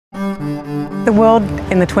The world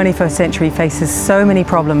in the 21st century faces so many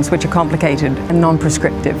problems which are complicated and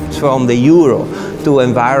non-prescriptive. From the euro to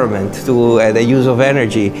environment to the use of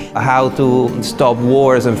energy, how to stop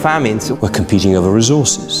wars and famines. We're competing over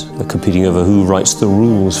resources. We're competing over who writes the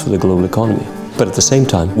rules for the global economy. But at the same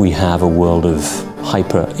time, we have a world of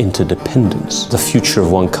hyper-interdependence. The future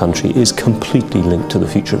of one country is completely linked to the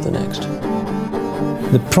future of the next.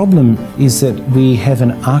 The problem is that we have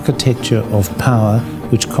an architecture of power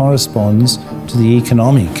which corresponds to the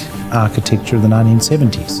economic architecture of the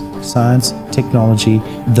 1970s. Science, technology,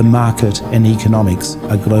 the market and economics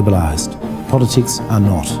are globalized. Politics are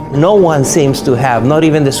not. No one seems to have, not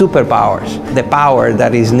even the superpowers, the power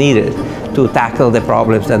that is needed to tackle the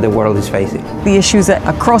problems that the world is facing. The issues are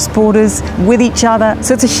across borders, with each other,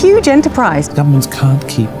 so it's a huge enterprise. Governments can't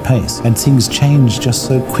keep pace and things change just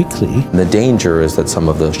so quickly. The danger is that some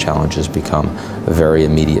of those challenges become very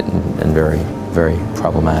immediate and very, very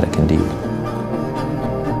problematic indeed.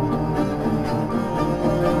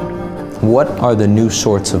 What are the new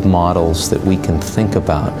sorts of models that we can think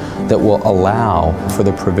about that will allow for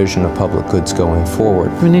the provision of public goods going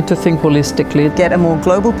forward? We need to think holistically. Get a more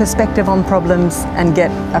global perspective on problems and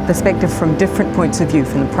get a perspective from different points of view,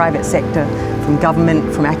 from the private sector, from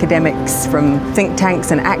government, from academics, from think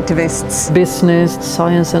tanks and activists. Business,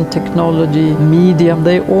 science and technology, media,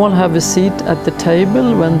 they all have a seat at the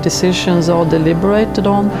table when decisions are deliberated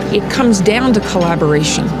on. It comes down to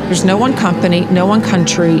collaboration. There's no one company, no one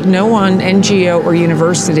country, no one NGO or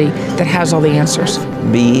university that has all the answers.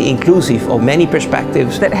 Be inclusive of many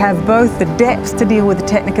perspectives. That have both the depth to deal with the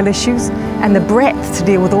technical issues and the breadth to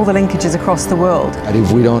deal with all the linkages across the world. And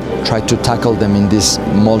if we don't try to tackle them in this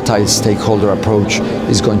multi-stakeholder approach,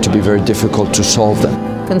 it's going to be very difficult to solve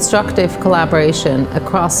them. Constructive collaboration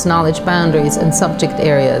across knowledge boundaries and subject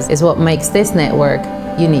areas is what makes this network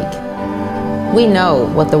unique. We know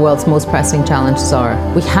what the world's most pressing challenges are.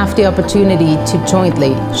 We have the opportunity to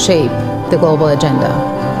jointly shape the global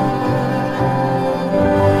agenda.